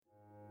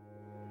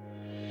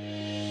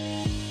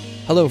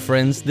Hello,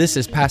 friends. This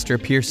is Pastor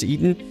Pierce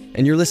Eaton,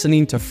 and you're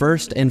listening to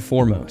First and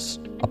Foremost,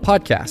 a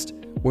podcast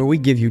where we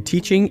give you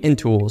teaching and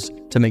tools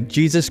to make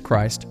Jesus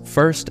Christ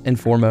first and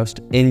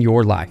foremost in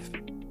your life.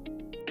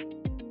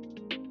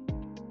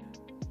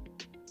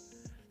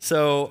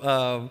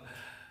 So,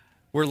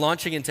 we're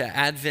launching into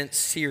Advent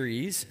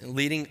series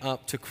leading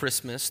up to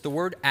Christmas. The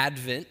word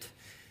Advent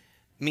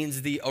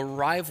means the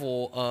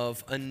arrival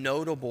of a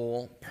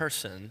notable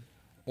person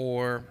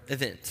or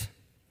event.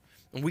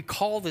 And we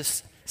call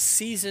this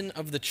season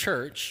of the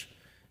church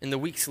in the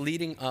weeks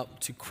leading up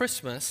to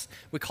Christmas,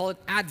 we call it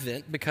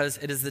Advent because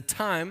it is the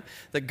time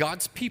that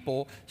God's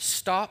people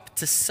stop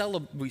to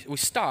celebrate. We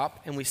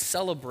stop and we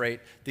celebrate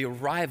the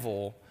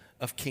arrival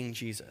of King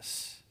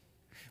Jesus.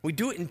 We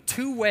do it in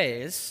two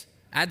ways.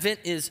 Advent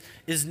is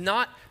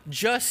not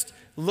just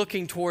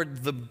looking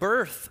toward the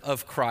birth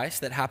of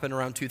Christ that happened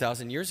around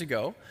 2,000 years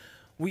ago.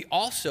 We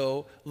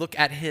also look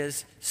at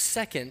his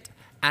second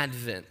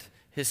advent,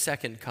 his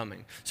second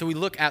coming. So we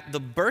look at the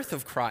birth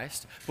of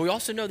Christ, but we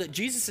also know that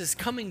Jesus is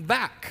coming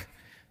back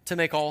to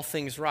make all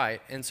things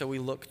right, and so we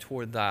look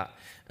toward that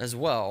as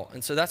well.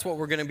 And so that's what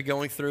we're going to be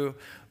going through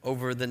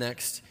over the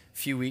next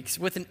few weeks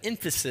with an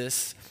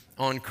emphasis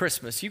on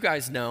Christmas. You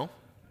guys know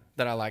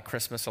that I like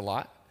Christmas a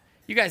lot.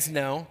 You guys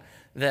know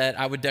that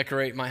I would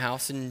decorate my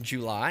house in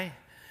July.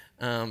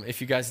 If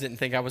you guys didn't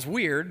think I was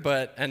weird,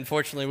 but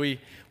unfortunately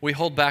we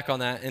hold back on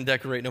that and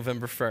decorate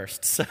November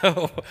 1st.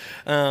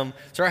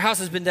 So our house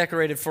has been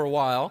decorated for a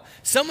while.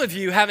 Some of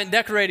you haven't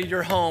decorated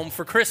your home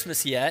for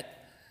Christmas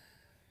yet,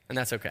 and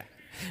that's okay.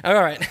 All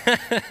right.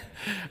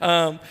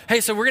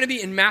 Hey, so we're going to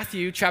be in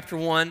Matthew chapter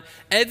 1.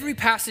 Every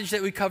passage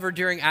that we cover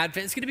during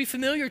Advent is going to be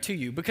familiar to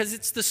you because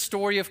it's the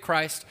story of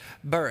Christ's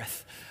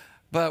birth.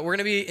 But we're going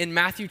to be in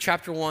Matthew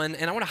chapter 1,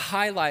 and I want to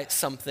highlight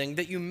something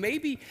that you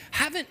maybe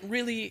haven't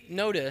really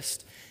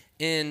noticed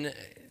in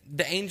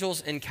the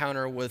angel's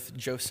encounter with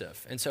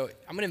Joseph. And so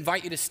I'm going to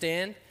invite you to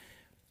stand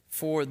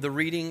for the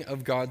reading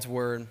of God's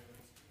word.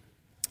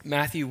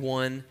 Matthew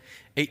 1,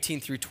 18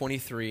 through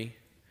 23.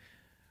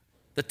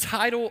 The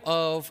title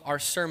of our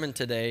sermon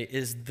today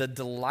is The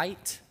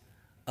Delight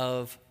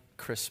of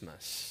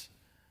Christmas.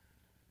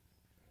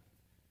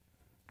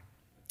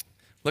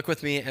 Look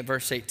with me at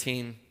verse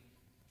 18.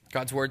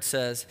 God's word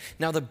says,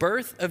 "Now the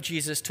birth of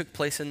Jesus took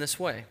place in this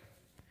way.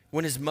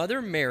 When his mother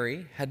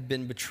Mary had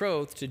been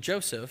betrothed to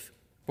Joseph,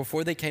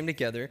 before they came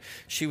together,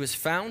 she was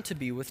found to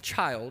be with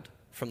child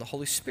from the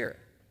Holy Spirit.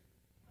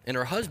 And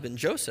her husband,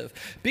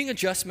 Joseph, being a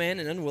just man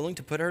and unwilling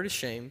to put her to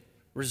shame,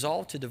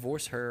 resolved to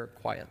divorce her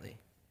quietly.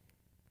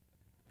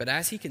 But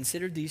as he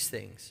considered these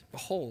things,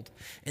 behold,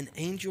 an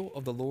angel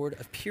of the Lord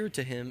appeared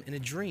to him in a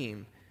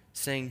dream,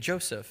 saying,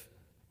 'Joseph,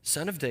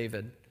 son of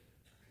David,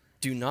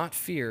 do not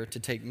fear to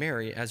take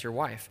Mary as your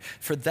wife,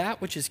 for that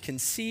which is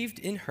conceived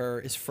in her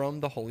is from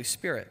the Holy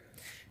Spirit.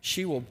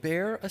 She will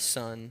bear a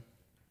son,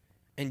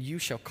 and you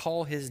shall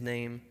call his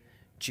name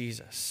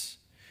Jesus,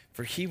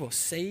 for he will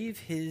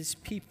save his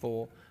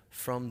people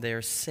from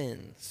their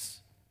sins.'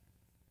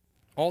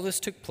 All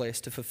this took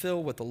place to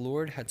fulfill what the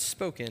Lord had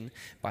spoken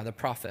by the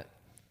prophet.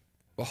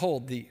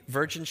 'Behold, the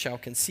virgin shall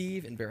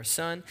conceive and bear a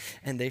son,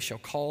 and they shall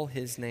call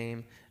his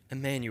name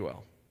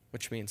Emmanuel,'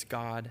 which means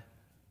God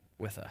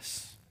with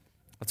us."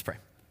 Let's pray.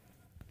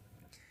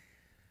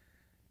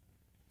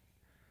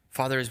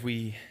 Father, as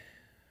we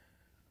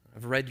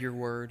have read your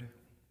word,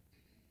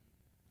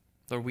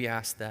 Lord, we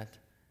ask that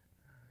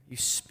you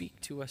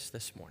speak to us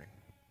this morning,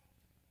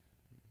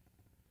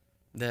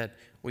 that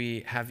we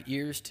have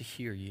ears to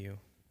hear you,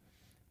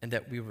 and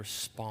that we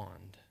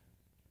respond,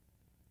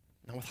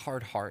 not with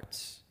hard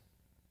hearts,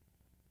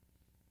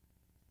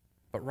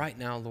 but right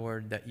now,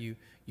 Lord, that you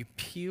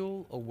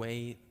peel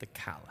away the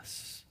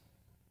callous.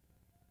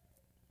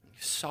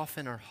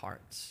 Soften our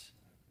hearts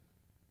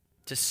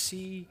to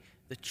see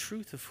the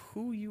truth of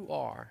who you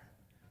are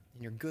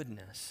and your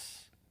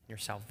goodness, and your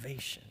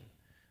salvation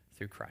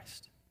through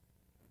Christ.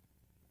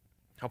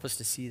 Help us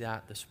to see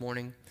that this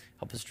morning.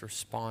 Help us to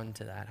respond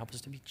to that. Help us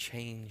to be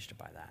changed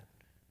by that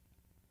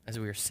as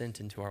we are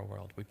sent into our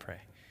world, we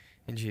pray.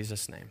 In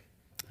Jesus' name,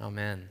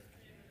 amen.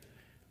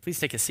 Please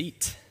take a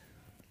seat.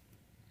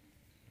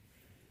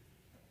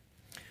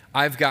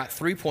 I've got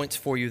 3 points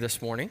for you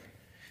this morning.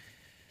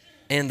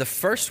 And the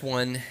first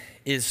one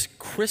is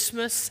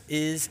Christmas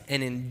is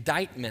an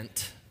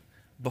indictment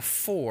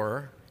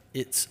before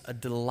it's a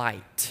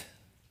delight.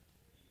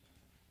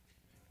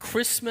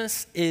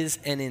 Christmas is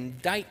an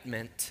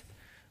indictment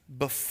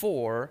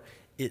before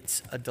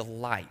it's a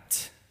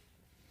delight.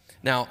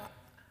 Now,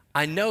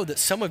 I know that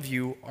some of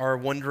you are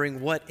wondering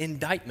what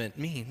indictment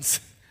means.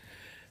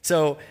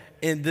 So,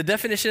 the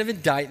definition of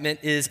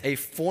indictment is a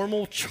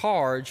formal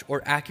charge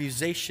or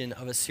accusation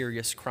of a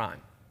serious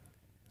crime.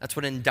 That's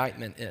what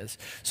indictment is.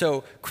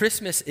 So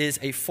Christmas is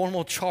a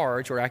formal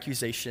charge or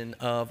accusation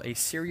of a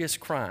serious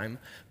crime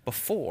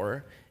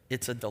before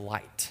it's a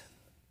delight.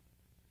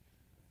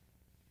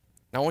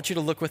 Now I want you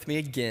to look with me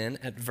again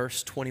at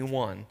verse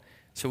 21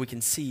 so we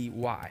can see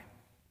why.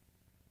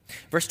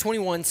 Verse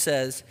 21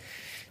 says,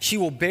 "She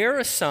will bear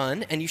a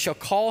son, and you shall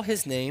call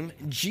his name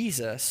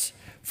Jesus,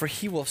 for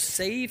he will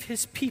save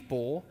his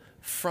people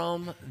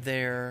from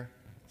their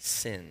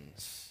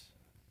sins.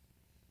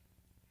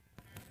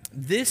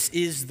 This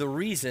is the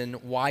reason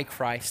why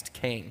Christ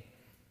came.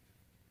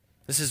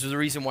 This is the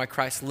reason why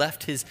Christ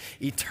left his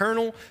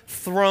eternal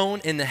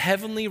throne in the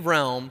heavenly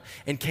realm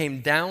and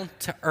came down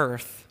to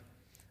earth,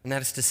 and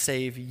that is to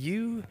save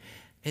you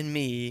and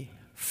me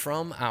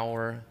from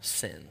our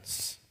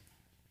sins.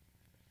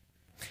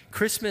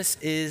 Christmas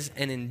is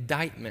an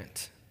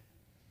indictment.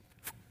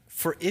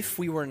 For if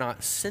we were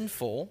not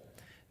sinful,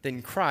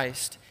 then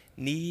Christ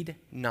need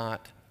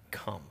not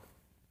come.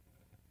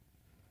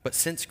 But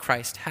since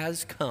Christ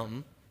has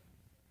come,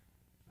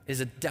 is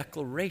a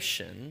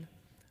declaration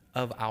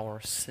of our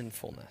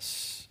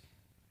sinfulness.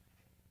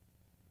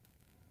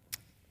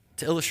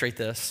 To illustrate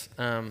this,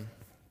 when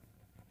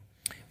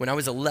I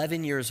was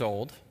 11 years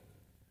old,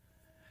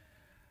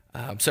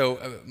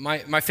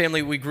 my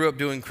family, we grew up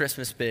doing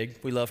Christmas big.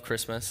 We love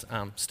Christmas,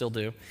 still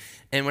do.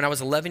 And when I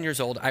was 11 years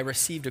old, I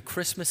received a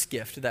Christmas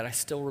gift that I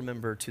still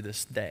remember to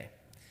this day.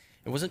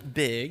 It wasn't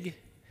big.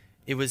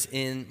 It was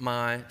in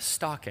my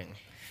stocking.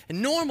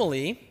 And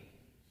normally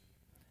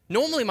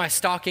my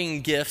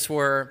stocking gifts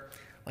were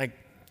like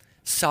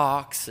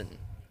socks and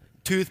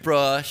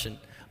toothbrush and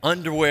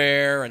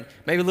underwear and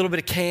maybe a little bit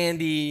of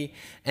candy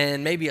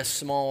and maybe a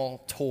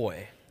small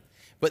toy.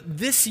 But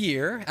this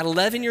year, at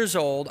 11 years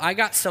old, I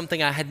got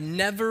something I had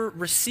never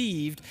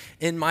received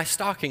in my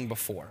stocking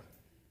before.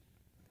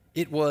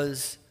 It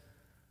was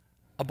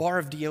a bar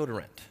of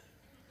deodorant.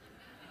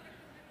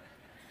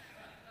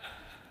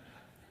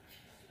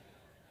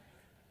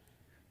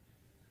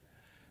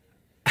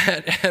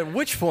 At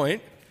which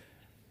point,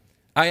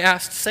 I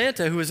asked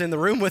Santa, who was in the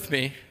room with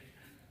me,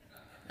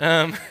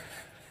 no,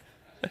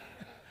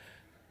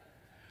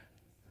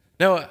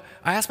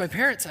 I asked my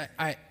parents,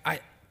 I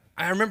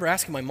remember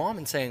asking my mom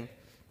and saying,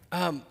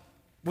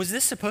 was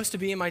this supposed to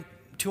be in my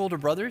two older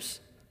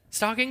brothers'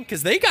 stocking?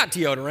 Because they got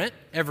deodorant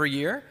every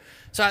year.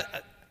 So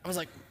I was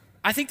like,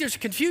 I think there's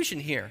confusion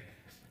here.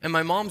 And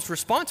my mom's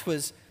response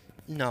was,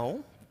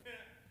 no.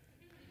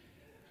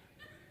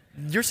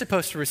 You're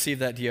supposed to receive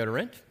that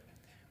deodorant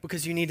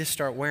because you need to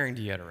start wearing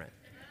deodorant.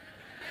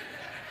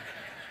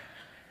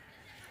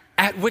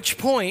 At which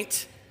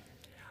point,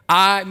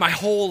 my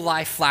whole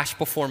life flashed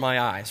before my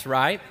eyes,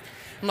 right?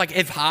 I'm like,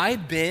 have I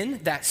been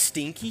that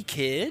stinky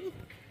kid?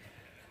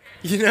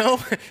 You know,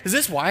 is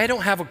this why I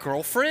don't have a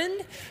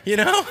girlfriend? You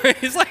know,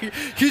 it's like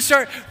you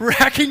start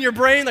racking your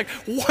brain like,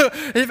 what?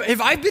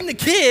 Have I been the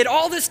kid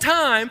all this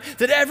time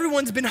that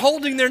everyone's been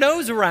holding their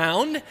nose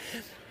around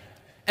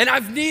and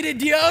I've needed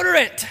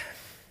deodorant?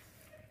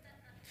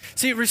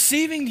 See,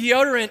 receiving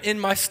deodorant in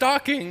my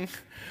stocking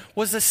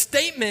was a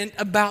statement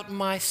about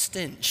my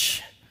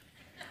stench.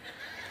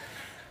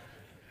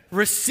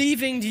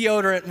 Receiving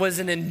deodorant was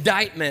an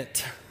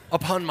indictment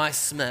upon my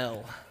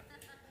smell.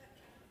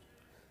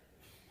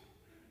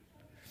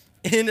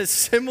 In a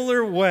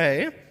similar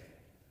way,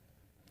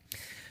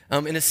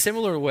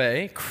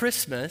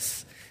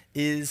 Christmas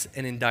is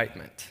an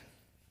indictment.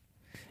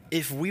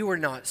 If we were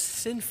not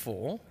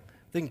sinful,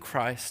 then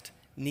Christ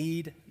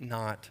need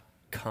not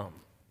come.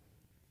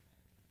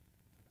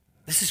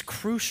 This is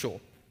crucial.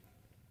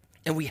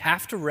 And we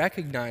have to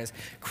recognize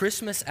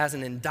Christmas as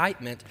an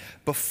indictment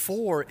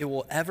before it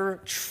will ever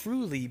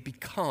truly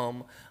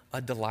become a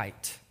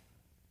delight.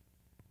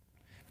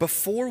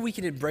 Before we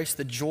can embrace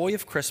the joy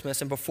of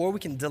Christmas and before we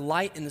can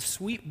delight in the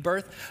sweet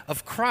birth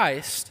of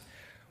Christ,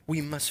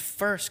 we must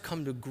first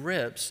come to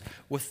grips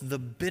with the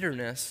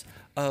bitterness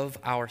of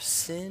our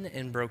sin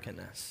and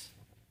brokenness.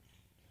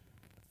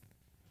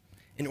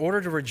 In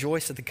order to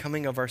rejoice at the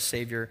coming of our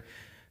Savior,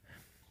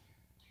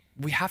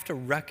 we have to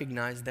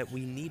recognize that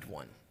we need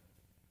one.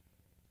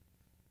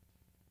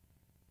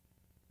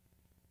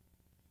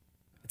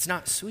 It's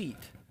not sweet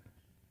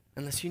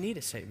unless you need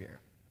a Savior.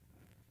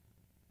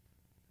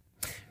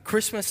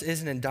 Christmas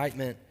is an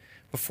indictment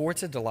before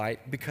it's a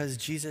delight because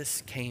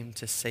Jesus came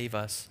to save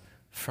us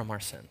from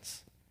our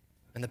sins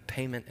and the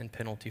payment and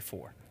penalty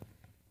for.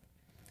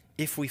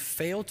 If we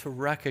fail to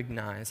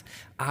recognize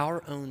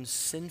our own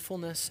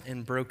sinfulness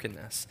and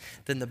brokenness,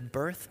 then the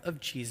birth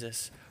of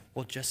Jesus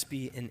will just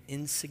be an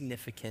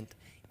insignificant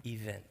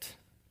event.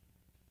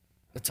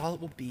 That's all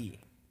it will be.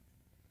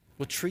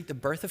 We'll treat the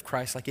birth of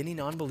Christ like any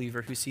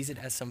non-believer who sees it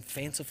as some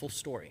fanciful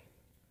story.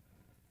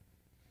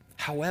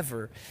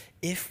 However,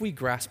 if we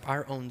grasp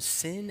our own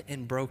sin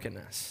and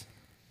brokenness,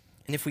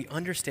 and if we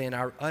understand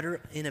our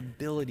utter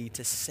inability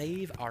to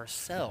save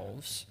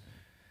ourselves,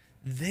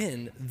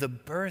 then the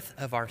birth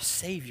of our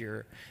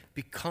Savior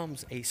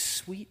becomes a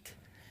sweet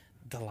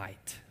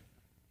delight.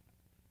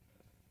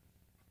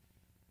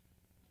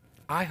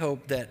 I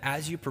hope that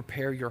as you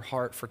prepare your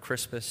heart for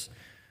Christmas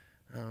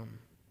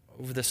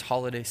over this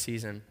holiday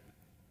season,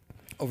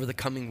 over the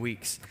coming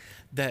weeks,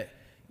 that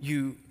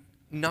you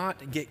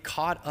not get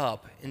caught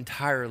up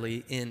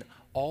entirely in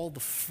all the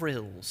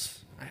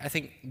frills. I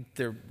think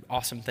they're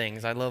awesome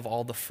things. I love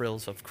all the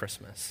frills of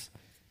Christmas.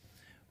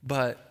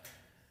 But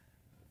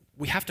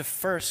we have to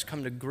first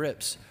come to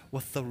grips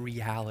with the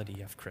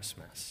reality of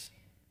Christmas.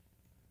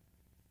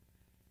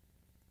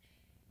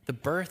 The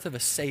birth of a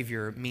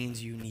Savior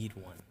means you need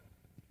one.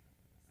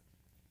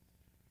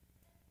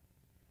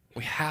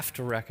 We have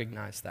to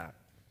recognize that.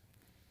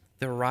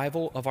 The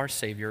arrival of our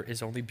Savior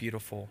is only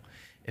beautiful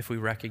if we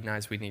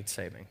recognize we need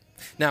saving.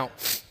 Now,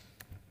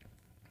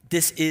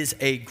 this is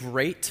a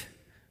great,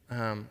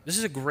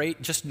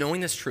 just knowing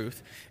this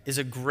truth is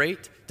a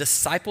great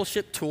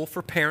discipleship tool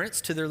for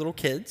parents to their little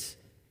kids.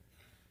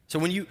 So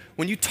when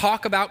you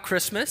talk about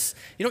Christmas,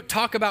 you don't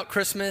talk about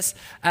Christmas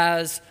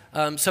as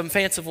some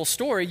fanciful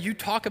story. You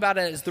talk about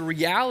it as the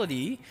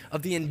reality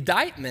of the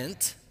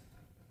indictment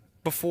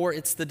before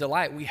it's the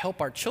delight. We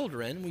help our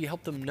children. We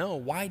help them know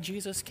why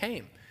Jesus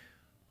came.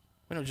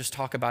 We don't just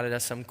talk about it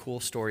as some cool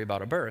story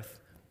about a birth.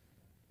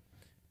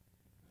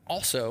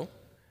 Also,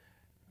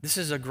 this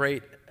is a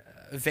great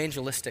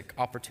evangelistic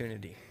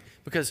opportunity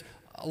because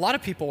a lot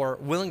of people are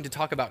willing to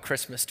talk about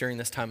Christmas during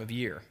this time of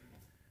year.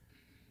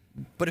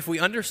 But if we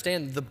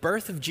understand the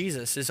birth of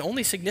Jesus is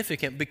only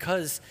significant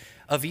because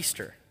of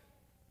Easter,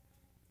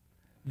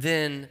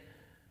 then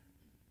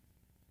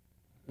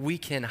we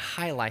can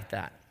highlight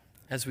that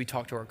as we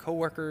talk to our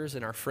coworkers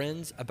and our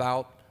friends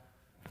about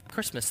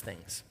Christmas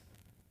things.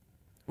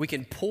 We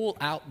can pull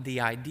out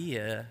the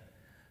idea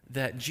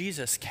that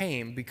Jesus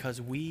came because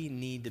we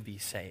need to be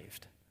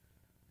saved.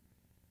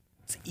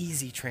 It's an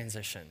easy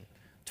transition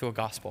to a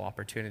gospel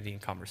opportunity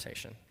and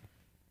conversation.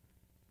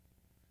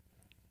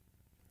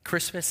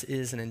 Christmas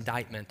is an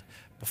indictment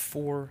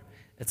before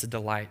it's a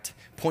delight.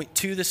 Point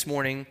 2 this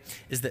morning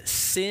is that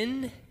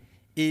sin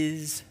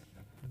is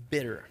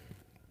bitter.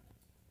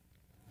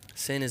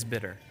 Sin is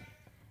bitter.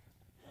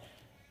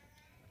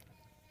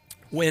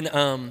 When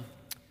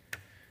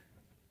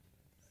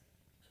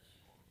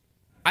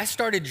I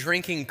started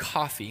drinking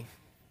coffee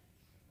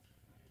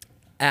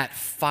at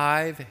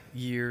 5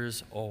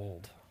 years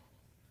old.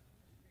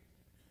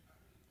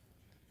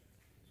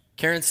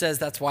 Karen says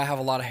that's why I have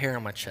a lot of hair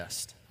on my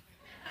chest.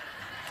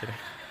 Kidding.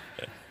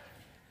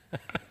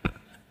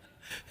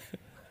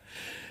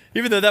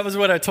 Even though that was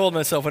what I told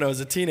myself when I was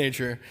a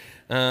teenager.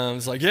 I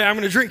was like, yeah, I'm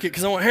going to drink it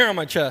because I want hair on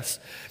my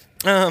chest.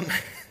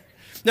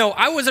 No,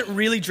 I wasn't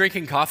really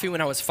drinking coffee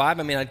when I was 5.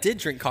 I mean, I did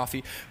drink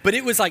coffee, but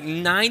it was like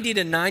 90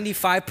 to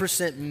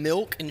 95%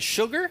 milk and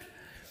sugar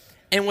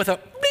and with a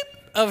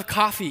beep of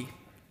coffee,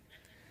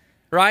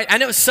 right? I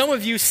know some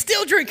of you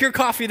still drink your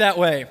coffee that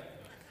way.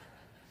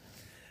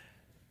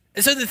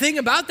 And so the thing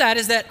about that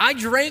is that I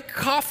drank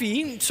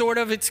coffee, sort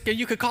of,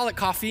 you could call it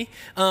coffee,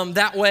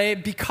 that way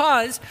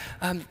because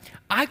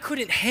I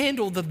couldn't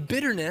handle the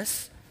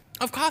bitterness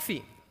of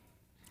coffee.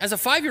 As a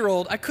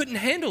 5-year-old, I couldn't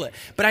handle it,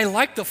 but I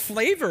liked the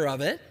flavor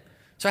of it,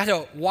 so I had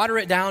to water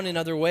it down in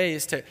other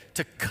ways to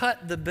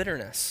cut the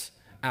bitterness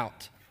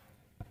out.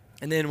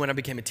 And then when I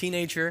became a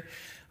teenager,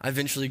 I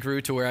eventually grew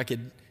to where I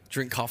could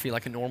drink coffee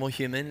like a normal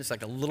human. It's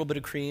like a little bit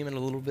of cream and a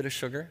little bit of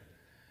sugar.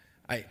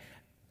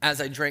 As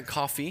I drank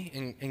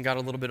coffee and got a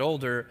little bit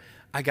older,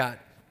 I got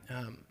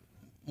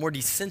more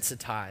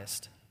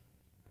desensitized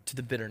to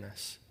the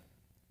bitterness.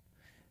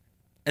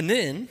 And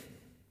then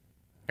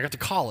I got to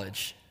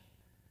college.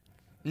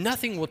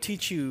 Nothing will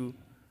teach you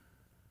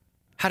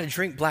how to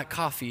drink black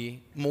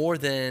coffee more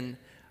than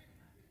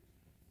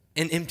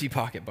an empty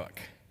pocketbook,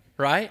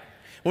 right?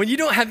 When you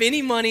don't have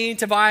any money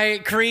to buy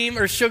cream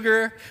or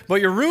sugar, but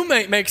your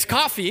roommate makes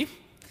coffee,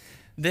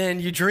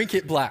 then you drink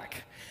it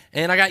black.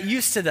 And I got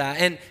used to that.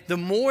 And the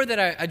more that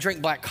I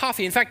drank black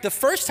coffee, in fact, the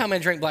first time I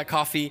drank black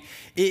coffee,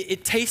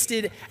 it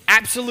tasted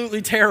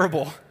absolutely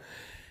terrible.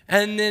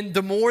 And then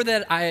the more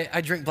that I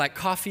drink black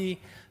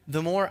coffee,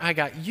 the more I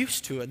got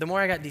used to it, the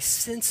more I got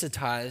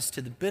desensitized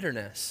to the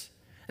bitterness.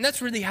 And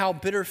that's really how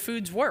bitter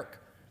foods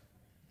work.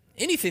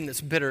 Anything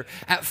that's bitter,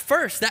 at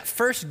first, that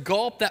first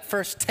gulp, that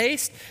first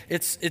taste,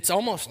 it's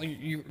almost,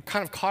 you're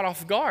kind of caught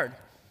off guard.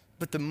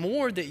 But the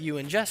more that you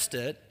ingest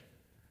it,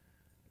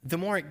 the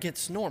more it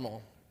gets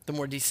normal. The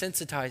more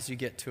desensitized you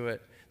get to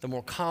it, the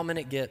more common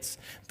it gets,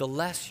 the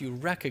less you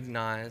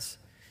recognize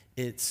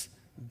its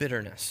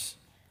bitterness.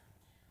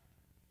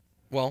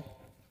 Well,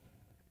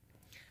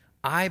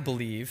 I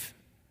believe,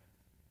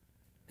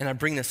 and I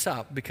bring this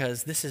up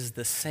because this is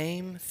the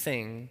same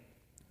thing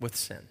with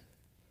sin.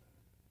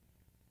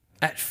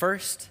 At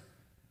first,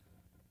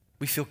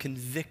 we feel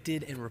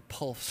convicted and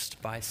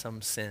repulsed by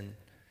some sin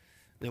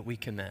that we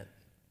commit.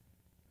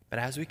 But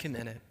as we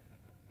commit it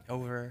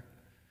over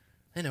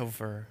and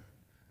over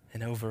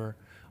and over,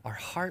 our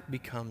heart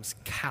becomes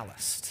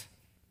calloused.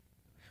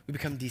 We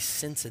become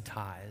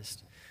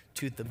desensitized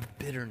to the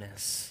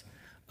bitterness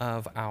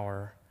of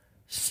our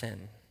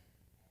sin.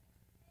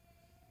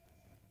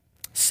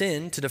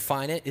 Sin, to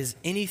define it, is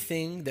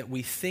anything that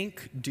we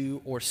think,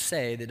 do, or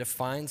say that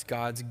defines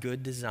God's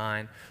good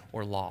design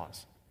or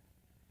laws.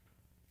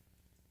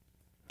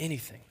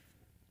 Anything.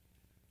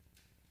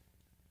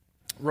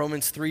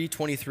 Romans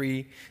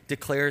 3:23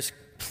 declares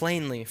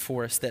plainly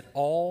for us that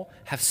all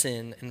have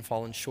sinned and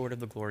fallen short of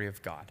the glory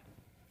of God.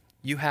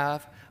 You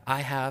have,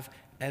 I have,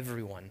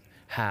 everyone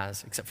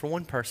has, except for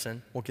one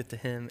person. We'll get to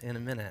him in a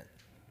minute.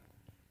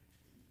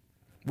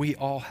 We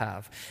all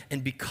have.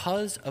 And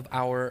because of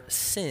our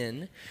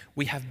sin,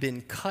 we have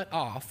been cut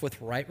off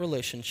with right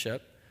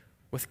relationship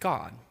with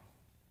God.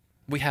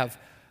 We have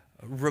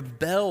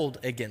rebelled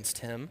against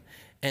him.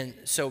 And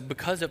so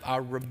because of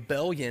our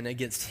rebellion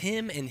against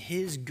him and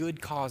his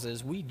good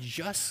causes, we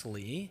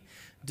justly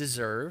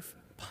deserve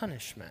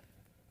punishment.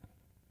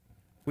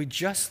 We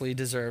justly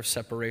deserve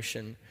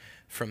separation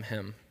from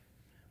him.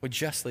 We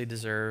justly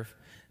deserve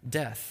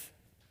death.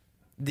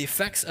 The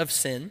effects of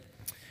sin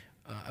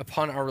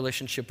upon our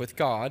relationship with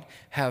God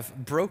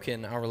have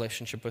broken our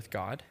relationship with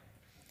God.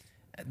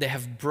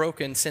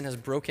 Sin has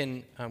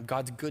broken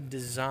God's good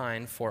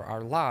design for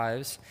our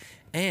lives,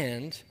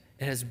 and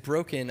it has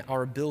broken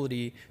our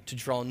ability to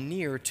draw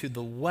near to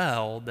the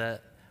well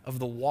of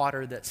the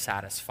water that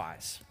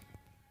satisfies.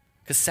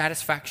 Because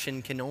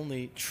satisfaction can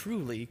only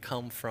truly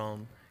come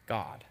from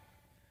God.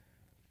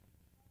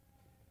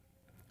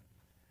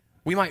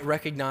 We might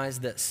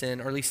recognize that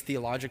sin, or at least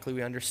theologically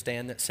we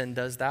understand that sin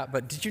does that,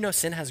 but did you know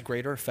sin has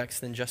greater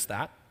effects than just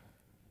that?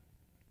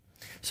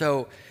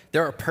 So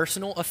there are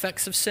personal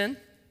effects of sin.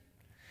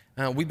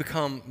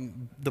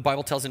 The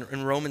Bible tells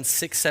in Romans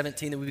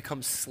 6:17 that we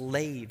become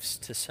slaves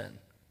to sin.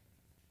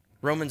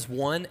 Romans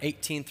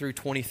 1:18 through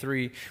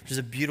 23, which is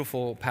a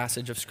beautiful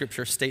passage of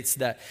Scripture, states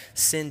that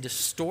sin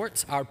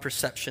distorts our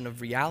perception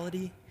of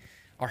reality,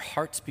 our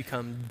hearts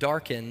become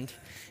darkened,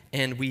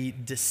 and we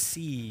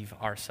deceive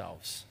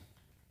ourselves.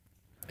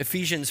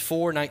 Ephesians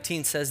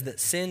 4:19 says that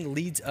sin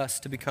leads us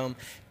to become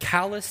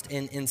calloused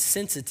and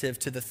insensitive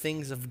to the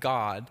things of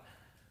God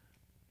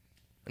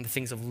and the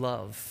things of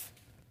love.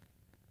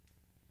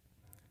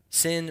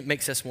 Sin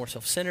makes us more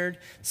self-centered.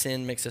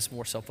 Sin makes us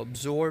more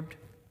self-absorbed.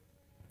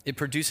 It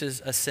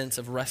produces a sense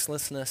of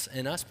restlessness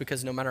in us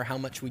because no matter how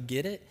much we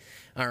get it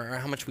or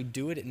how much we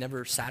do it, it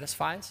never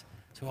satisfies.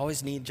 So we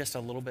always need just a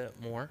little bit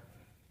more.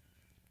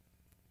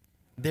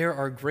 There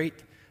are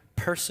great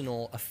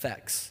personal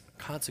effects,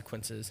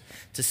 consequences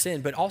to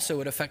sin, but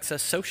also it affects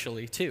us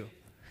socially too.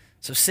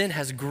 So sin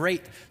has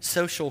great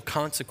social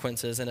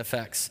consequences and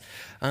effects.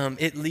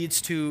 It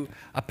leads to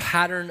a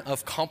pattern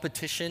of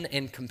competition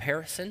and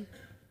comparison.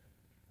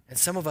 And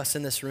some of us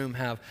in this room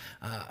have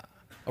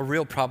a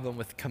real problem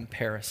with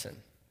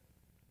comparison.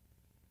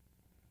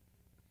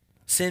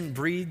 Sin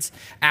breeds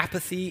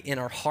apathy in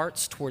our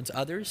hearts towards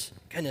others.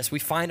 Goodness, we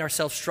find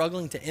ourselves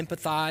struggling to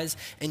empathize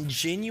and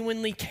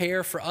genuinely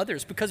care for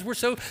others because we're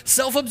so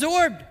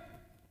self-absorbed.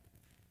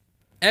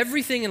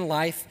 Everything in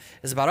life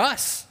is about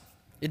us.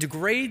 It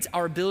degrades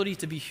our ability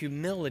to be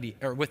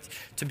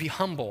to be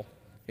humble.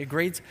 It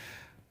degrades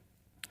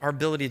our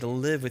ability to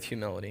live with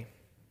humility.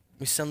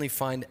 We suddenly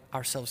find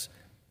ourselves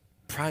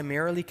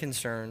primarily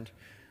concerned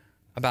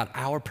about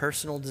our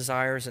personal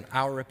desires and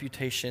our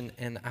reputation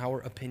and our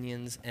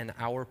opinions and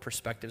our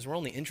perspectives. We're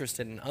only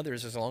interested in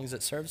others as long as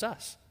it serves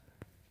us.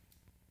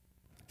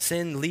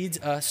 Sin leads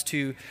us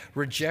to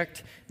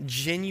reject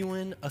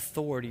genuine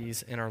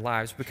authorities in our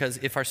lives because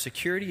if our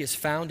security is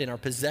found in our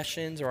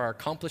possessions or our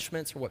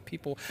accomplishments or what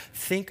people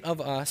think of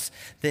us,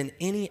 then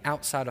any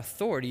outside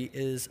authority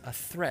is a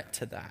threat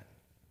to that,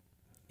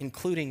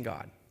 including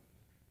God.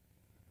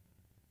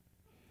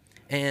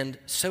 And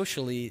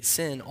socially,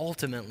 sin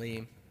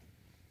ultimately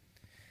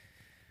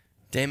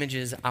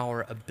damages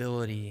our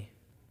ability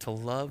to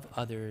love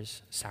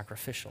others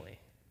sacrificially.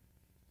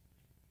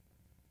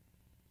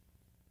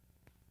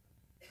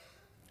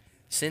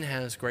 Sin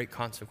has great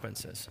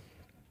consequences.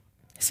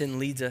 Sin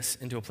leads us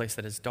into a place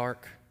that is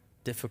dark,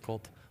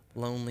 difficult,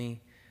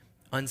 lonely,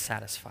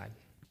 unsatisfied,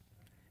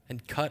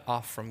 and cut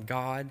off from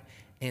God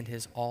and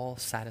his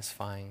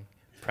all-satisfying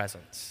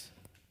presence.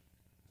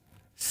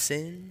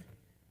 Sin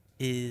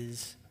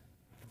is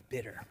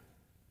bitter.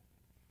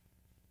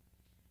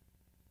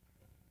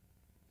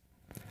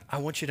 I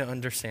want you to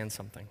understand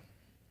something.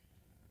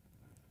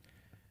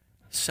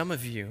 Some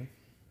of you,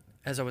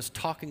 as I was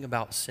talking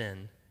about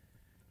sin,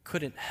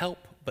 couldn't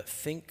help but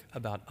think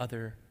about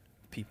other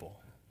people.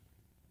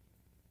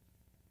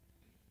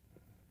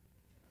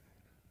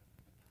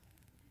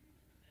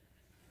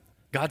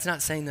 God's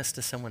not saying this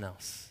to someone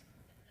else.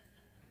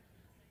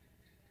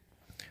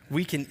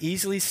 We can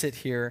easily sit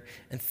here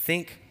and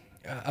think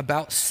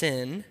about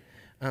sin,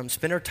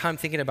 spend our time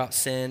thinking about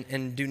sin,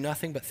 and do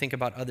nothing but think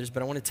about others.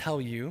 But I want to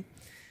tell you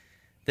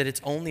that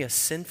it's only a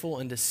sinful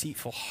and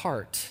deceitful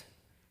heart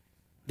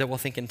that will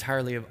think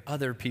entirely of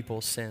other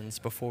people's sins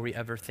before we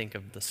ever think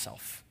of the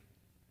self.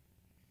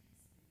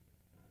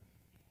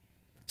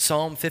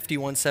 Psalm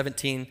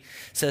 51:17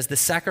 says, "The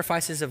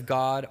sacrifices of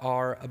God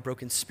are a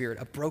broken spirit,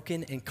 a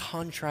broken and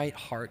contrite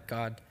heart,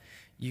 God,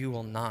 you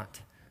will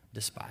not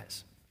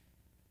despise."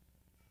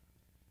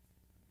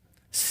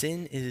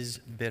 Sin is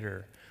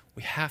bitter.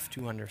 We have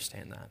to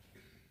understand that.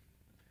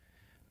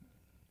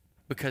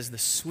 Because the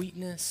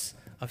sweetness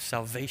of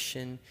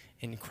salvation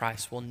in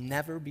Christ will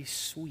never be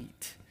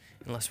sweet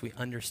unless we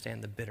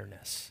understand the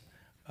bitterness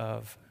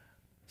of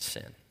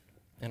sin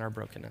and our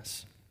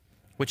brokenness,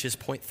 which is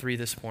point 3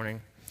 this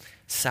morning.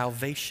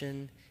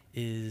 Salvation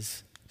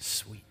is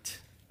sweet.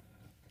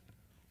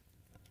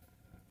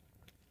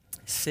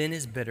 Sin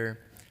is bitter.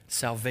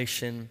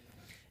 salvation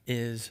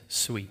is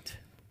sweet.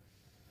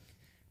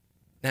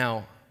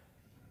 Now,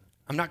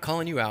 I'm not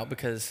calling you out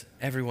because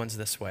everyone's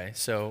this way,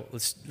 so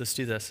let's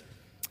do this.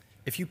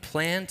 If you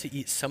plan to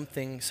eat some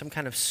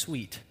kind of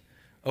sweet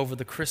over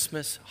the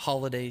Christmas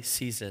holiday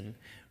season,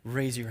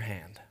 raise your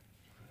hand.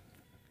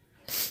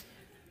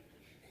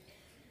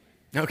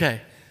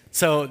 Okay,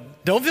 so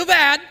don't feel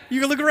bad. You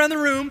can look around the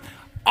room.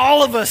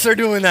 All of us are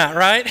doing that,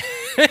 right?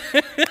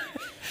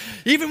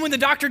 Even when the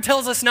doctor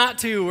tells us not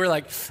to, we're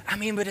like,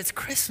 but it's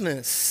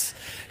Christmas.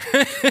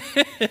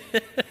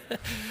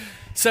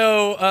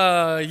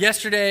 So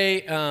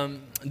yesterday,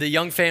 the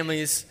Young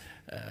Families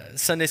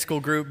Sunday school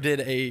group did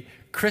a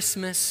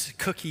Christmas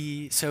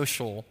cookie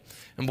social.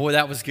 And boy,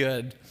 that was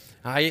good.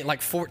 I ate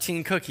like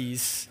 14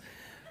 cookies,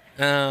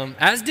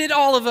 as did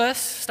all of us.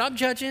 Stop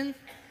judging.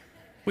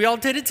 We all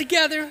did it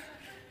together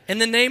in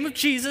the name of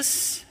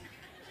Jesus.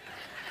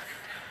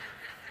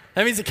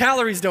 That means the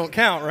calories don't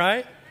count,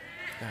 right?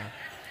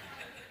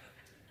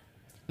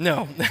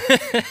 No.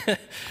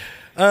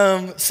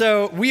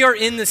 So we are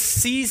in the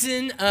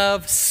season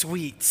of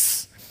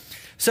sweets.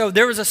 So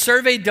there was a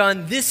survey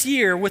done this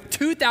year with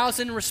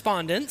 2,000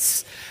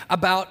 respondents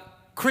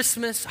about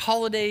Christmas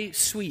holiday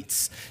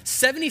sweets.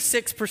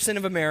 76%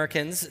 of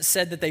Americans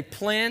said that they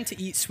plan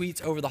to eat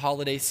sweets over the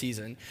holiday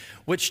season,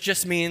 which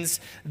just means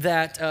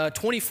that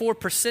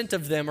 24%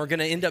 of them are going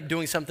to end up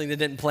doing something they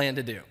didn't plan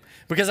to do.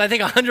 Because I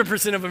think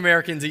 100% of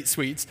Americans eat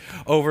sweets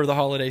over the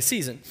holiday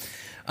season.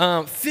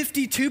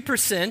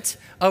 52%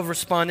 of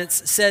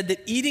respondents said that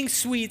eating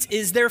sweets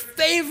is their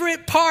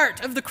favorite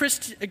part of the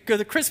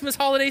Christmas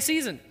holiday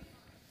season.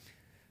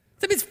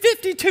 That means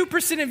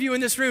 52% of you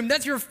in this room,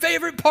 that's your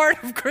favorite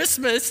part of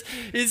Christmas,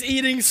 is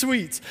eating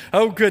sweets.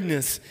 Oh,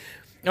 goodness.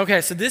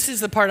 Okay, so this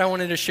is the part I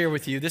wanted to share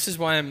with you. This is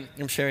why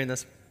I'm sharing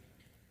this.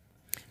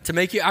 To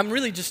make you, I'm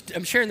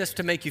sharing this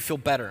to make you feel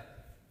better,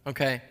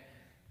 okay?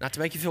 Not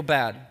to make you feel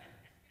bad.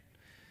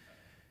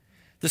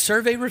 The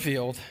survey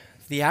revealed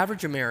the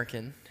average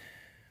American,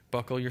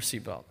 buckle your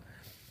seatbelt,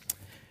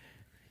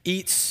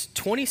 eats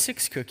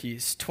 26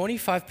 cookies,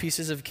 25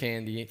 pieces of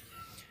candy,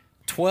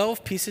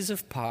 12 pieces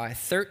of pie,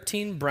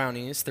 13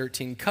 brownies,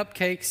 13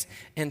 cupcakes,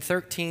 and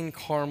 13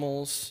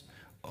 caramels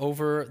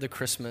over the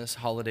Christmas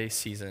holiday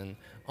season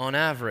on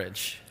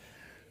average.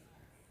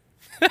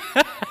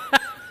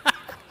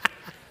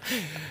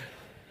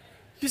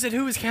 You said,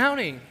 who was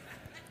counting?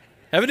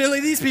 Evidently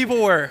these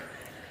people were.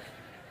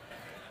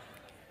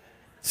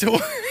 So,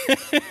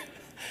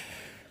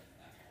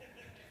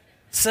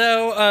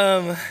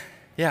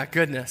 yeah,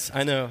 goodness,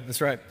 I know,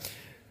 that's right.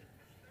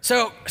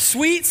 So,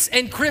 sweets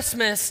and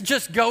Christmas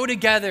just go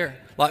together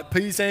like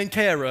peas and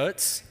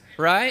carrots,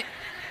 right?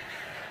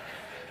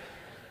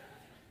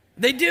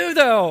 They do,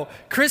 though.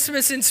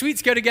 Christmas and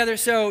sweets go together.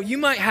 So you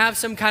might have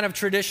some kind of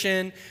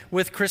tradition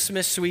with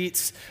Christmas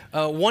sweets.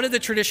 One of the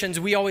traditions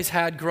we always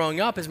had growing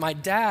up is my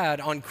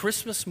dad on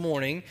Christmas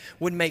morning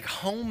would make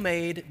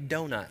homemade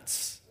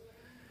donuts.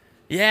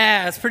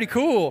 Yeah, it's pretty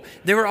cool.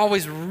 They were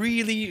always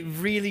really,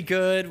 really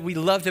good. We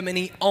loved them, and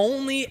he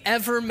only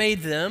ever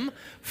made them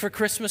for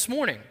Christmas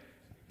morning.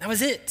 That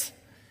was it.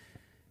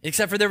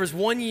 Except for there was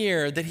one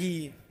year that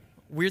he,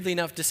 weirdly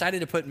enough, decided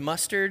to put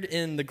mustard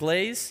in the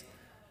glaze.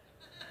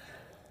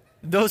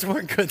 Those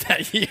weren't good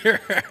that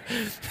year.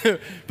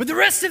 But the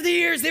rest of the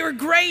years, they were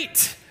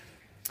great.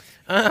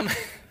 I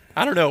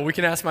don't know. We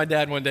can ask my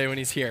dad one day when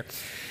he's here.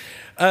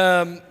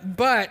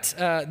 But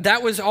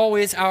that was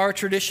always our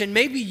tradition.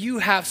 Maybe you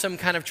have some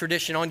kind of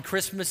tradition on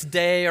Christmas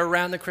Day or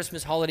around the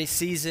Christmas holiday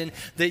season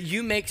that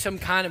you make some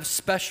kind of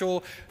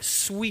special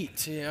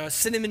sweet,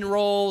 cinnamon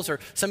rolls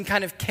or some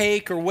kind of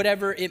cake or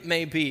whatever it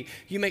may be.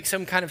 You make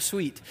some kind of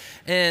sweet.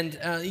 And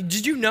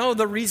did you know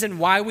the reason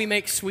why we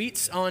make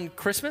sweets on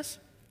Christmas?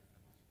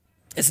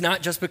 It's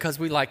not just because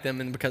we like them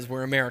and because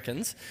we're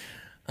Americans.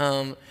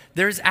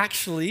 There's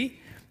actually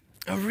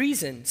a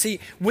reason. See,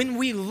 when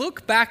we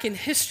look back in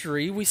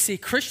history, we see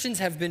Christians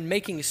have been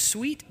making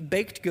sweet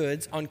baked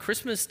goods on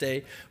Christmas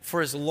Day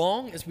for as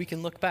long as we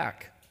can look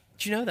back.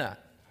 Did you know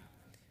that?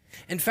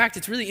 In fact,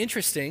 it's really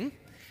interesting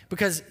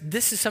because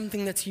this is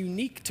something that's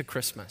unique to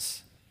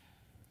Christmas.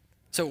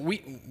 So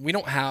we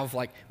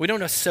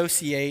don't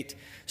associate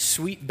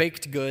sweet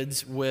baked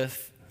goods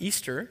with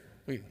Easter.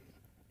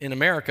 In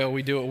America,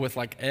 we do it with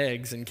like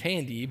eggs and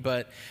candy,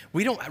 but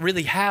we don't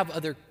really have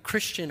other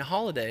Christian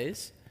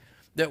holidays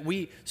that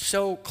we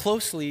so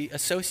closely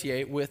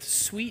associate with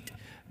sweet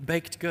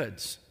baked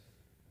goods.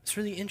 It's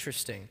really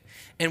interesting.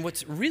 And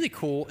what's really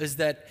cool is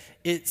that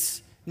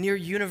it's near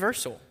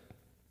universal.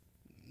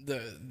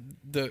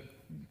 The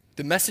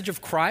message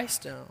of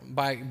Christ,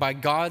 by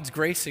God's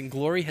grace and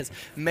glory, has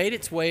made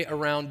its way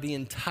around the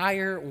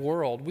entire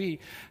world. We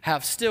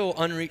have still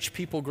unreached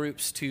people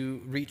groups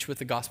to reach with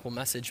the gospel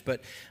message,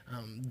 but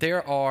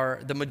there are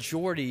the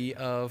majority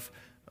of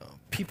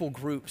people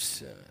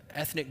groups,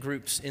 ethnic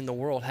groups in the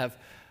world have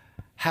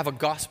a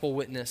gospel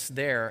witness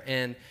there.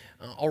 And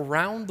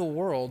around the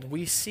world,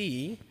 we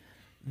see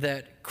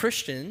that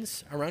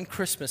Christians around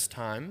Christmas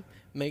time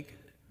make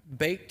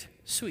baked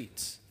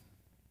sweets.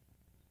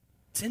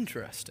 It's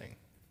interesting.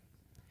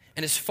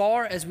 And as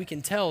far as we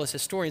can tell as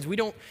historians, we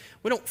don't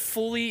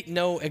fully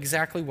know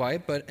exactly why,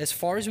 but as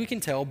far as we can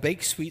tell,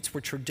 baked sweets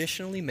were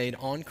traditionally made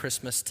on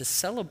Christmas to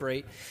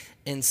celebrate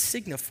and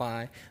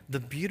signify the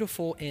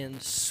beautiful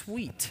and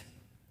sweet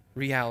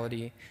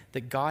reality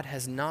that God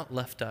has not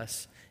left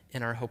us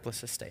in our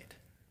hopeless estate.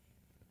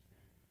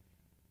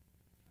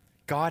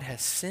 God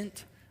has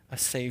sent a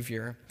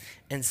Savior,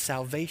 and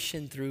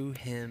salvation through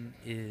him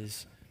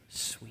is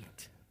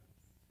sweet.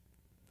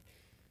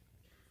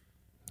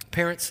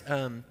 Parents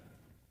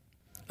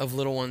of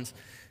little ones,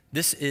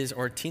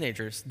 or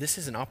teenagers, this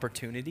is an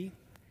opportunity.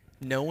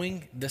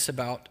 Knowing this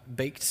about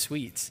baked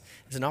sweets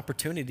is an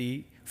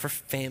opportunity for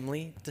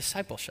family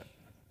discipleship.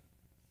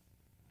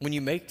 When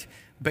you make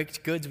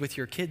baked goods with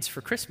your kids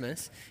for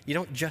Christmas, you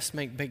don't just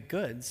make baked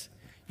goods.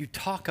 You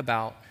talk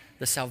about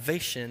the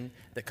salvation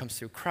that comes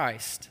through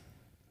Christ,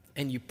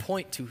 and you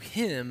point to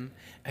him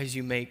as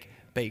you make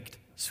baked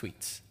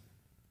sweets.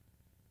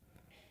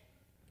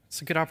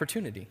 It's a good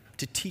opportunity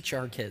to teach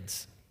our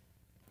kids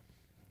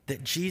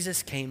that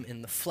Jesus came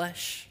in the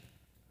flesh.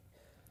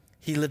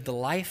 He lived a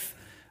life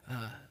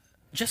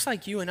just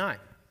like you and I,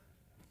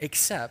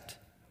 except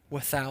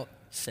without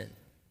sin.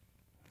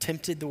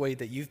 Tempted the way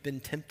that you've been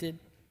tempted,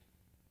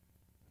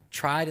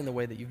 tried in the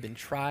way that you've been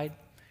tried,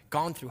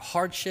 gone through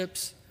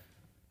hardships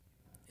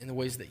in the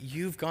ways that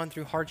you've gone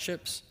through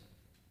hardships,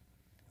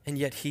 and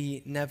yet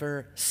he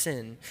never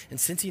sinned. And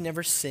since he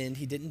never sinned,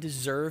 he didn't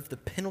deserve the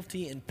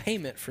penalty and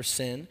payment for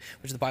sin,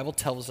 which the Bible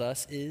tells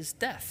us is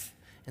death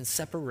and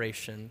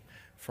separation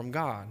from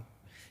God.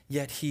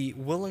 Yet he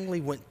willingly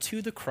went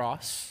to the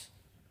cross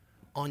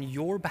on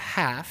your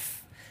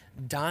behalf,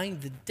 dying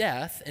the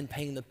death and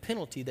paying the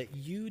penalty that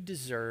you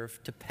deserve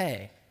to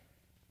pay,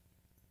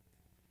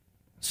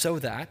 so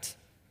that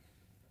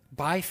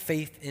by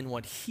faith in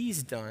what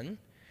he's done,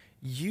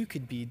 you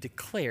could be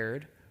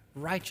declared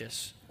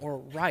righteous or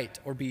right,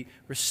 or be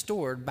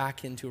restored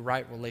back into a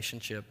right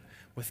relationship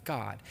with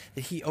God.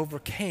 That he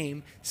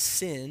overcame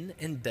sin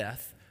and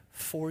death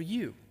for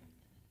you.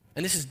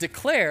 And this is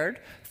declared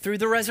through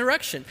the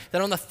resurrection.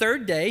 That on the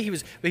third day, he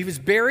was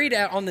buried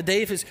on the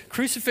day of his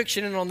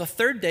crucifixion, and on the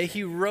third day,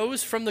 he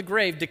rose from the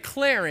grave,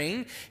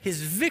 declaring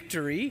his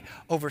victory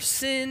over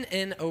sin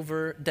and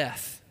over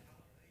death.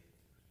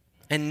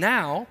 And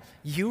now,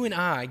 you and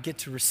I get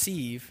to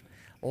receive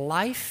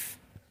life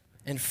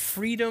and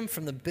freedom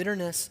from the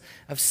bitterness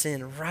of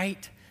sin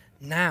right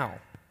now.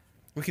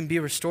 We can be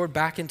restored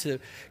back into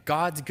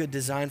God's good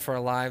design for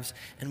our lives,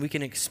 and we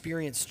can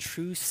experience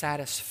true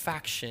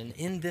satisfaction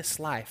in this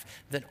life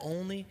that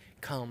only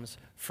comes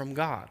from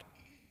God.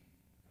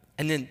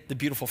 And then the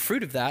beautiful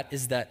fruit of that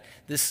is that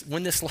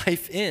when this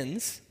life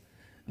ends,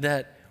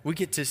 that we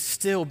get to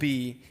still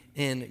be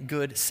in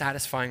good,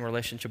 satisfying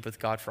relationship with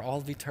God for all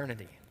of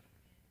eternity.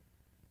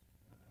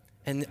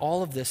 And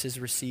all of this is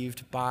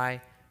received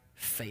by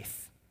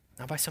faith,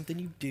 not by something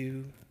you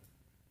do,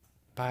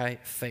 by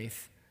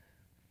faith.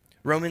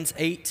 Romans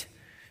 8,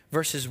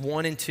 verses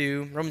 1 and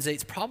 2. Romans 8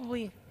 is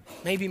probably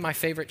maybe my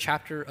favorite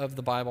chapter of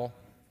the Bible.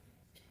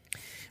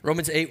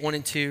 Romans 8, 1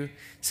 and 2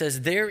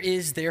 says, "There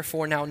is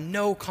therefore now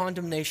no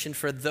condemnation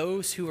for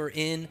those who are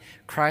in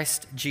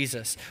Christ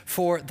Jesus.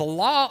 For the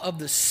law of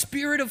the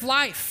Spirit of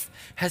life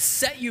has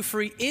set you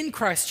free in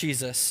Christ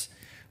Jesus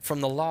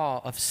from the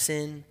law of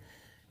sin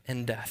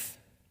and death."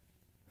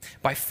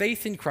 By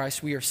faith in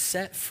Christ, we are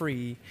set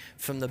free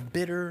from the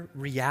bitter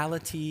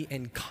reality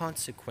and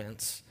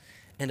consequence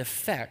and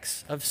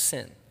effects of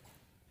sin.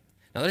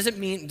 Now, that doesn't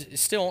mean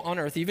still on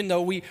earth, even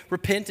though we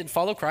repent and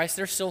follow Christ,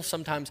 there's still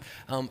sometimes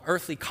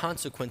earthly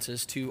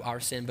consequences to our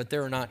sin, but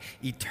there are not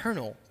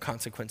eternal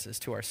consequences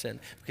to our sin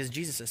because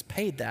Jesus has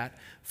paid that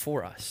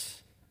for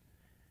us.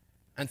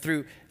 And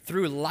through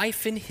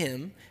life in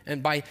him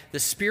and by the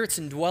Spirit's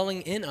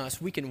indwelling in us,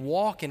 we can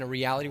walk in a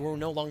reality where we're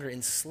no longer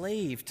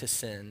enslaved to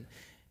sin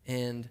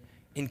and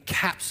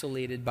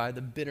encapsulated by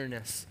the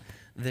bitterness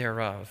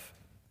thereof.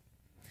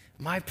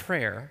 My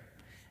prayer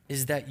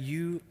is that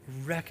you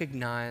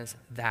recognize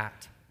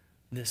that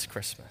this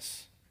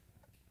Christmas.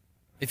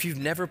 If you've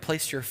never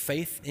placed your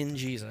faith in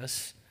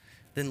Jesus,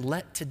 then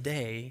let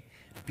today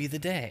be the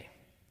day.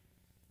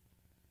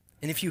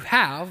 And if you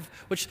have,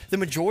 which the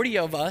majority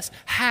of us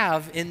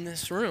have in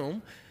this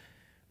room,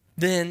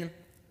 then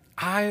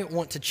I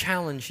want to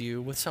challenge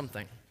you with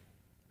something.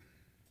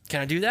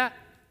 Can I do that?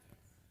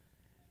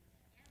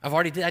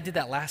 I did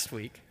that last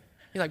week.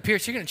 You're like,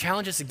 Pierce, you're going to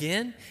challenge us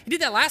again? You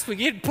did that last week.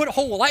 You had to put a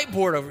whole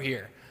whiteboard over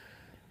here.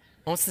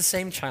 Well, it's the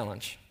same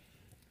challenge.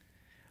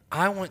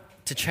 I want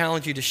to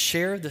challenge you to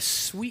share the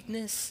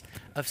sweetness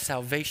of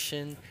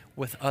salvation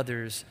with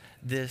others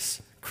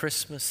this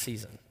Christmas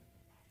season.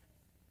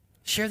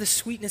 Share the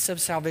sweetness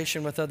of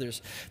salvation with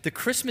others. The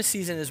Christmas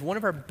season is one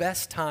of our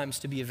best times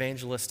to be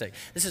evangelistic.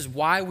 This is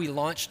why we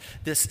launched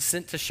this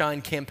Sent to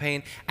Shine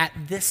campaign at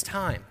this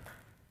time.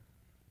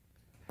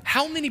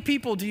 How many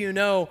people do you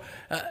know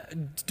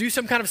do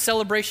some kind of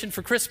celebration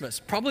for Christmas?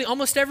 Probably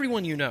almost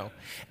everyone you know.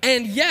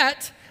 And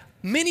yet,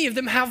 many of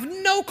them have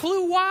no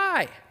clue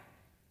why.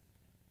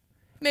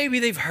 Maybe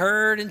they've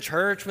heard in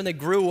church when they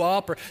grew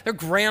up, or their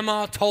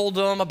grandma told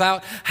them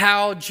about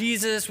how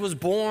Jesus was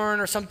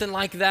born or something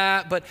like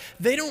that, but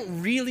they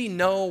don't really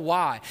know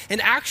why. And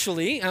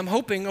actually, I'm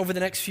hoping over the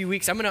next few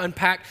weeks, I'm going to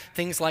unpack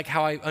things like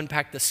how I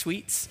unpack the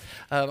sweets.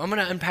 I'm going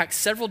to unpack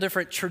several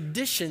different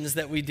traditions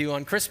that we do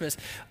on Christmas,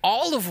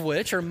 all of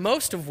which, or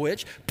most of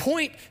which,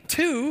 point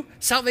to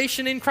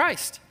salvation in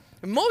Christ.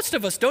 Most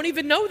of us don't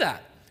even know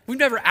that. We've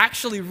never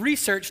actually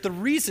researched the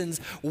reasons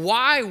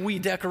why we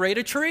decorate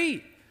a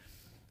tree.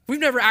 We've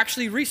never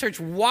actually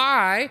researched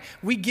why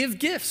we give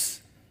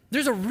gifts.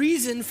 There's a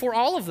reason for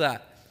all of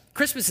that.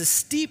 Christmas is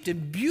steeped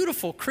in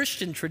beautiful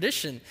Christian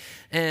tradition,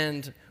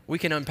 and we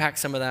can unpack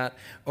some of that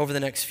over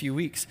the next few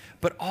weeks.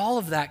 But all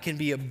of that can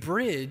be a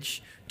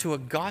bridge to a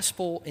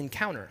gospel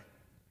encounter.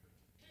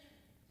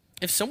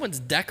 If someone's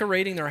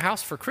decorating their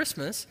house for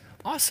Christmas,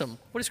 awesome.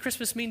 What does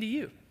Christmas mean to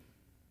you?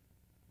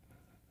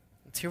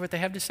 Let's hear what they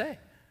have to say.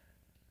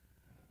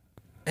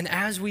 And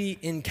as we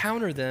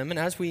encounter them and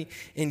as we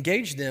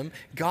engage them,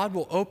 God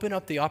will open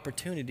up the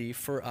opportunity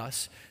for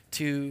us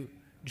to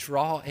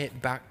draw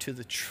it back to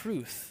the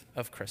truth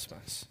of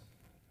Christmas.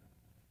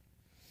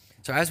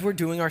 So as we're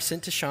doing our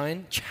Sent to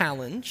Shine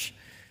challenge,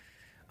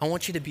 I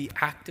want you to be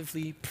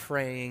actively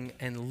praying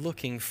and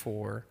looking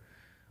for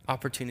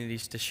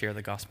opportunities to share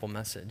the gospel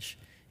message.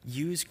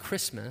 Use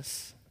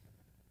Christmas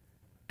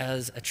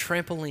as a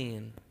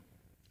trampoline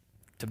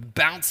to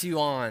bounce you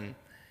on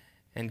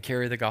and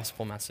carry the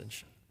gospel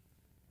message.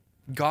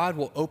 God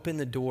will open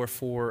the door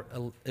for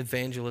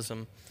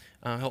evangelism.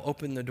 He'll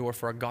open the door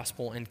for a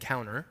gospel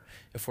encounter.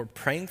 If we're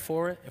praying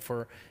for it, if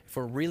we're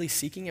really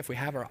seeking, if we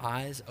have our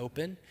eyes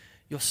open,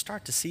 you'll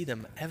start to see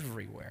them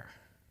everywhere.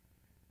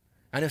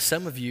 I know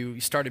some of you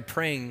started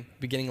praying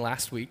beginning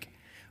last week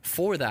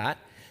for that.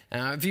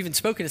 I've even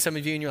spoken to some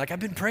of you and you're like, I've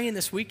been praying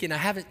this week and I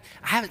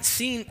haven't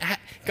seen,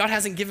 God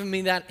hasn't given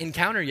me that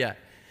encounter yet.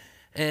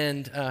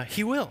 And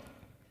he will.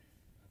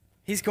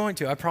 He's going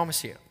to, I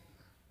promise you.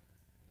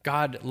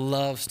 God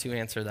loves to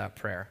answer that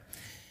prayer.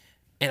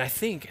 And I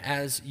think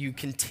as you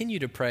continue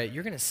to pray,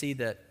 you're going to see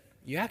that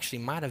you actually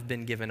might have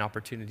been given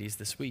opportunities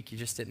this week. You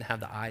just didn't have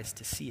the eyes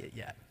to see it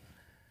yet.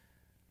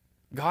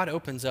 God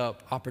opens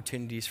up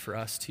opportunities for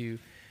us to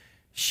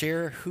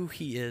share who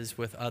he is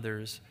with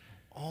others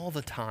all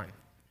the time.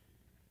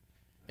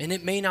 And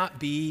it may not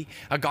be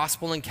a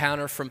gospel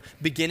encounter from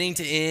beginning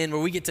to end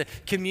where we get to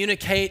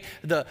communicate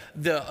the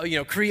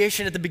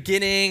creation at the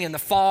beginning and the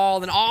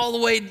fall and all the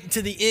way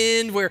to the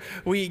end where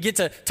we get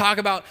to talk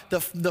about the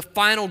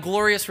final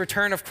glorious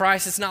return of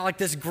Christ. It's not like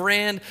this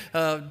grand,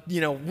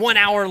 1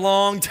 hour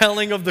long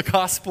telling of the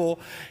gospel.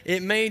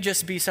 It may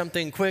just be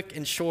something quick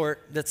and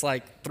short that's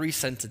like 3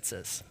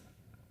 sentences.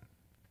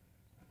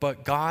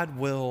 But God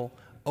will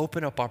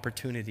open up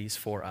opportunities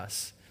for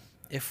us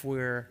if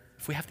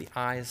we have the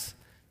eyes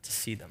to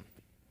see them.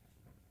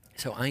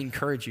 So I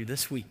encourage you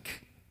this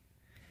week,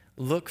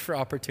 look for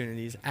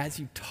opportunities as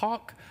you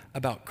talk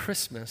about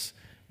Christmas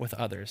with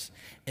others.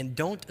 And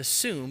don't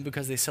assume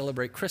because they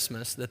celebrate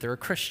Christmas that they're a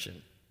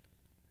Christian.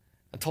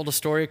 I told a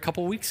story a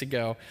couple weeks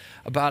ago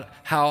about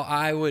how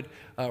I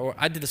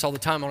did this all the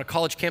time on a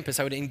college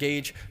campus. I would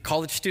engage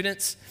college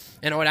students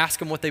and I would ask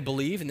them what they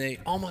believe, and they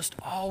almost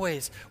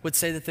always would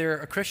say that they're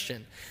a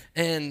Christian.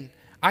 And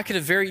I could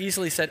have very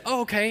easily said,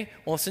 oh, okay,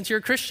 well, since you're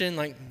a Christian,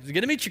 like, it's good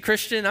to meet you,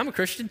 Christian. I'm a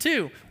Christian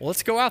too. Well,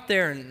 let's go out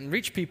there and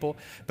reach people.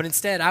 But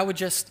instead, I would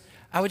just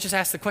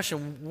ask the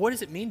question, what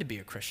does it mean to be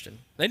a Christian?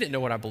 They didn't know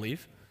what I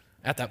believe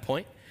at that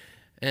point.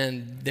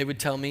 And they would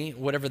tell me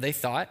whatever they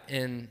thought,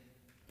 and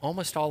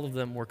almost all of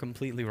them were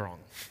completely wrong.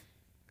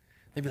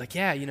 They'd be like,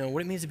 yeah,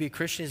 what it means to be a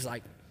Christian is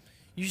like,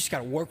 you just got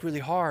to work really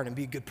hard and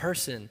be a good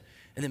person,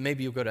 and then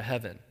maybe you'll go to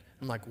heaven.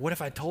 I'm like, what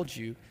if I told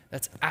you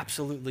that's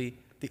absolutely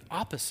the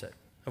opposite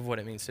of what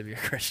it means to be a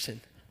Christian?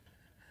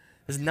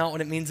 It's not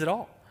what it means at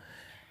all.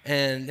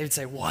 And they'd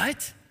say,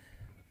 what?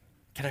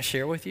 Can I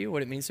share with you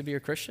what it means to be a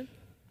Christian?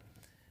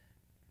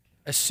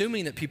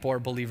 Assuming that people are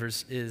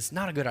believers is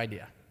not a good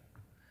idea.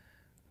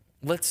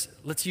 Let's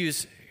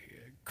use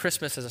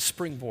Christmas as a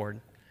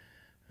springboard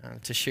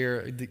to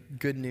share the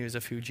good news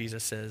of who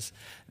Jesus is,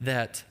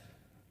 that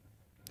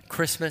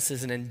Christmas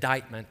is an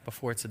indictment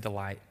before it's a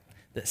delight,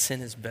 that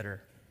sin is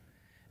bitter,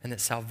 and that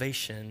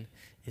salvation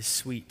is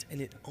sweet,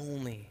 and it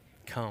only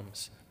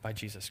comes by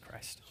Jesus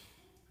Christ.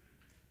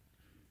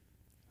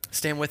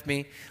 Stand with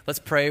me. Let's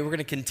pray. We're going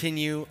to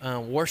continue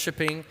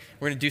worshiping.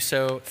 We're going to do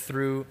so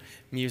through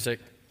music.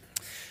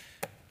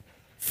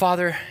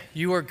 Father,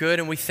 you are good,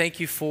 and we thank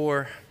you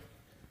for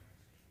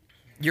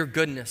your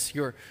goodness,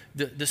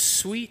 the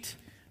sweet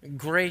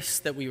grace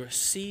that we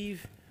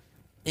receive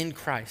in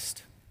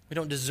Christ. We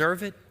don't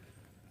deserve it.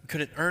 We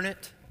couldn't earn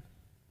it.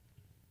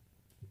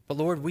 But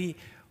Lord, we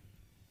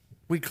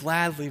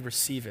gladly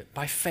receive it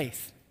by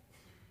faith.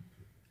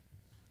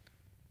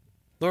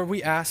 Lord,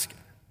 we ask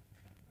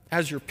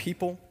as your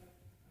people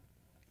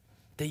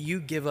that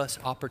you give us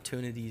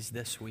opportunities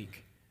this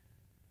week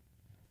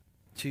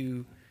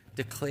to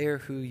declare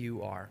who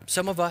you are.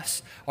 Some of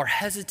us are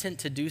hesitant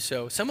to do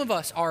so. Some of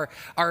us are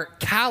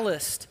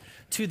calloused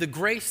to the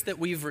grace that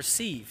we've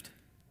received.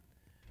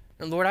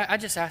 And Lord, I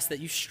just ask that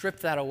you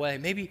strip that away.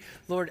 Maybe,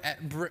 Lord,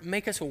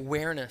 make us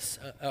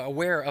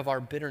aware of our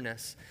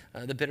bitterness,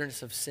 the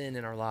bitterness of sin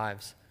in our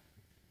lives,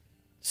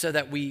 so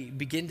that we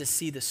begin to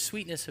see the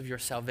sweetness of your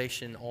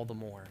salvation all the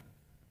more.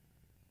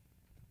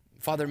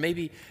 Father,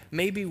 maybe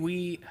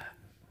we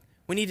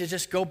need to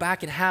just go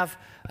back and have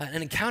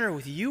an encounter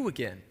with you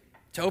again,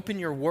 to open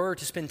your word,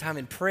 to spend time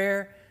in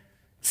prayer,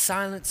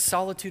 silence,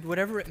 solitude,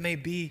 whatever it may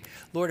be.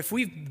 Lord, if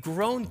we've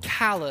grown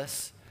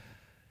callous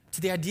to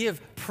the idea of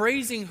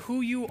praising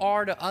who you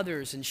are to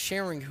others and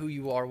sharing who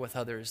you are with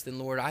others, then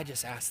Lord, I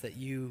just ask that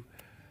you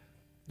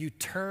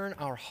turn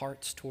our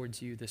hearts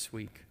towards you this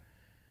week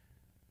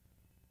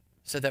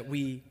so that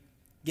we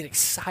get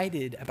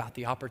excited about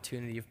the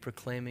opportunity of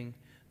proclaiming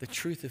the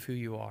truth of who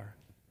you are.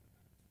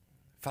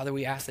 Father,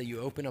 we ask that you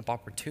open up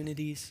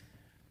opportunities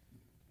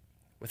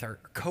with our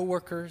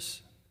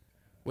coworkers,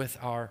 with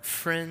our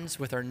friends,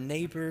 with our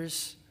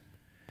neighbors,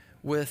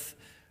 with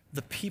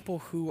the people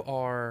who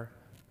are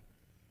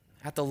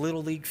at the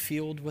Little League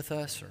field with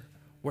us, or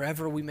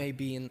wherever we may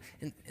be, in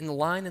the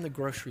line in the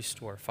grocery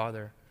store,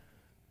 Father.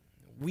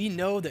 We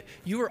know that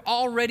you are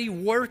already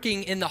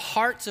working in the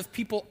hearts of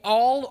people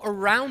all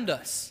around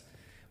us,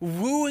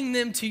 wooing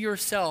them to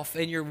yourself,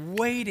 and you're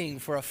waiting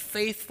for a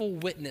faithful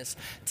witness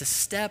to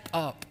step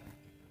up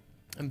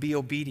and be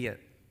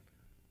obedient.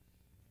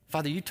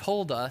 Father, you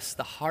told us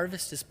the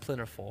harvest is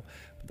plentiful,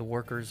 but the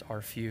workers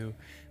are few.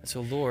 And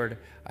so, Lord,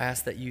 I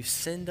ask that you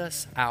send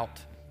us out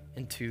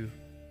into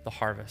the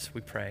harvest,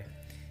 we pray.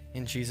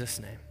 In Jesus'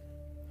 name,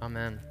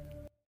 amen.